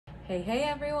Hey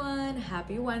everyone,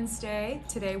 happy Wednesday.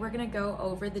 Today we're gonna go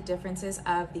over the differences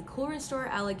of the CoolRestore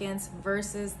Elegance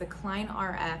versus the Klein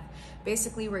RF.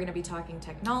 Basically, we're gonna be talking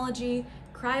technology,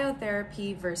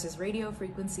 cryotherapy versus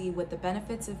radiofrequency, what the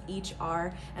benefits of each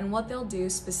are, and what they'll do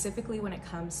specifically when it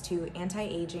comes to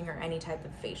anti-aging or any type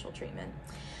of facial treatment.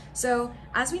 So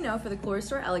as we know, for the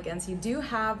CoolRestore Elegance, you do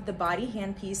have the body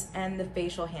handpiece and the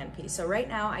facial handpiece. So right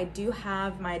now I do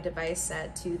have my device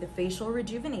set to the facial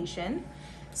rejuvenation.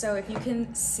 So if you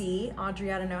can see,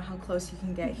 Audrey, I don't know how close you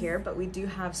can get here, but we do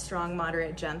have strong,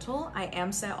 moderate, gentle. I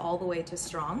am set all the way to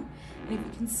strong. And if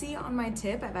you can see on my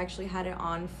tip, I've actually had it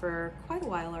on for quite a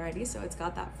while already, so it's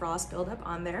got that frost buildup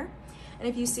on there. And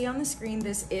if you see on the screen,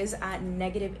 this is at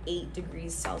 -8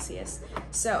 degrees Celsius.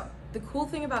 So the cool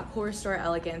thing about CoolRestore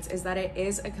Elegance is that it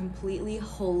is a completely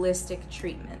holistic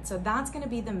treatment. So that's gonna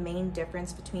be the main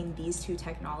difference between these two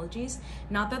technologies.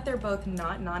 Not that they're both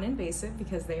not non-invasive,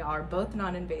 because they are both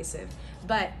non-invasive,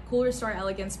 but CoolRestore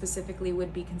Elegance specifically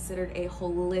would be considered a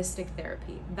holistic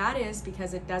therapy. That is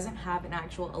because it doesn't have an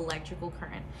actual electrical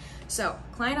current. So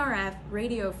Klein RF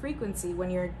radiofrequency,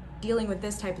 when you're dealing with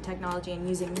this type of technology and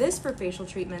using this for facial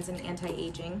treatments and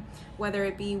anti-aging, whether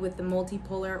it be with the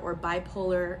multipolar or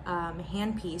bipolar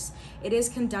handpiece, it is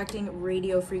conducting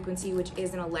radio frequency, which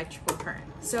is an electrical current.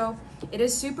 So it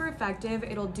is super effective.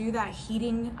 It'll do that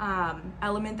heating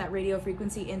element that radio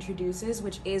frequency introduces,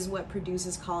 which is what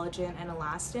produces collagen and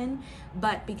elastin.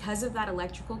 But because of that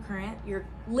electrical current, your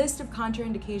list of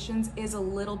contraindications is a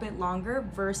little bit longer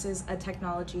versus a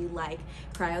technology like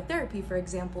cryotherapy, for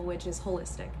example, which is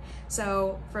holistic.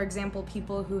 So for example,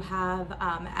 people who have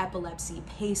epilepsy,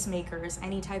 pacemakers,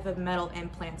 any type of metal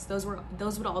implants, those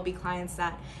would all be clients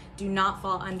that do not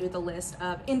fall under the list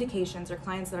of indications or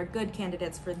clients that are good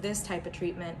candidates for this type of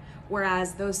treatment.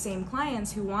 Whereas those same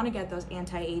clients who want to get those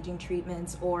anti-aging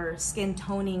treatments or skin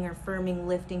toning or firming,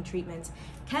 lifting treatments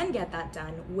can get that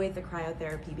done with the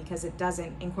cryotherapy, because it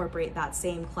doesn't incorporate that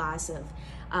same class of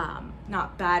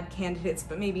not bad candidates,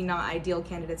 but maybe not ideal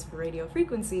candidates for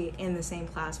radiofrequency in the same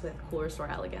class with CoolRestore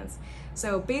Elegance.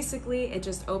 So basically, it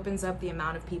just opens up the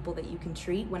amount of people that you can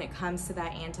treat when it comes to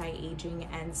that anti-aging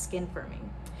and skin firming.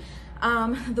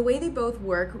 The way they both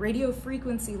work,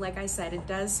 radiofrequency, like I said, it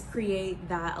does create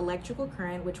that electrical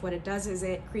current, which what it does is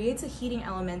it creates a heating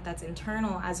element that's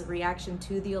internal as a reaction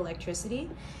to the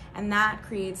electricity, and that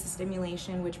creates a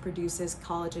stimulation which produces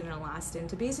collagen and elastin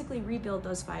to basically rebuild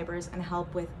those fibers and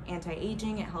help with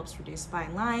anti-aging. It helps reduce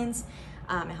fine lines,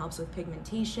 it helps with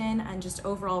pigmentation and just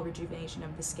overall rejuvenation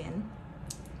of the skin.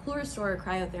 CoolRestore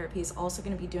cryotherapy is also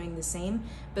going to be doing the same,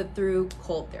 but through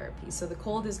cold therapy. So the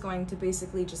cold is going to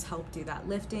basically just help do that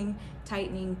lifting,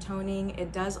 tightening, toning.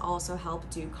 It does also help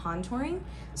do contouring.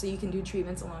 So you can do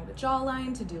treatments along the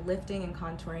jawline to do lifting and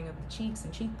contouring of the cheeks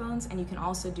and cheekbones. And you can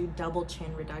also do double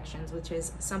chin reductions, which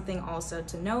is something also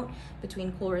to note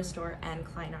between CoolRestore and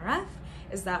Klein RF,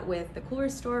 is that with the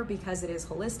CoolRestore, because it is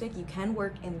holistic, you can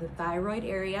work in the thyroid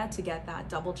area to get that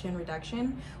double chin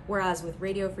reduction, whereas with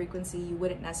radiofrequency, you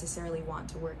wouldn't necessarily want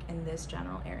to work in this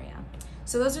general area.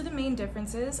 So those are the main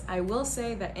differences. I will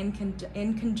say that in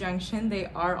conjunction, they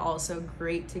are also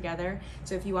great together.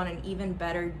 So if you want an even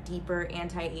better, deeper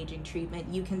anti-aging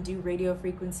treatment, you can do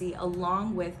radiofrequency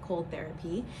along with cold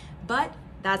therapy, but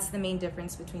that's the main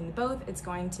difference between the both. It's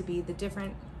going to be the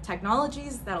different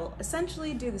technologies that'll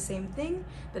essentially do the same thing,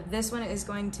 but this one is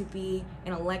going to be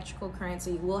an electrical current, so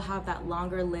you will have that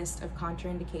longer list of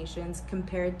contraindications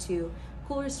compared to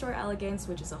CoolRestore Elegance,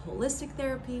 which is a holistic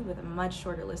therapy with a much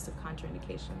shorter list of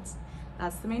contraindications.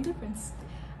 That's the main difference.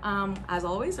 As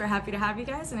always, we're happy to have you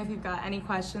guys, and if you've got any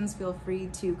questions, feel free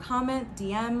to comment,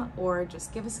 DM, or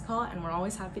just give us a call, and we're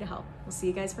always happy to help. We'll see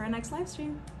you guys for our next live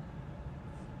stream.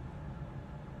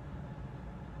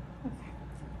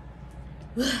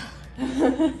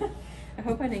 I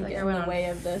hope I didn't get in the way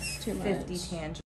of this too much. 50 tangents.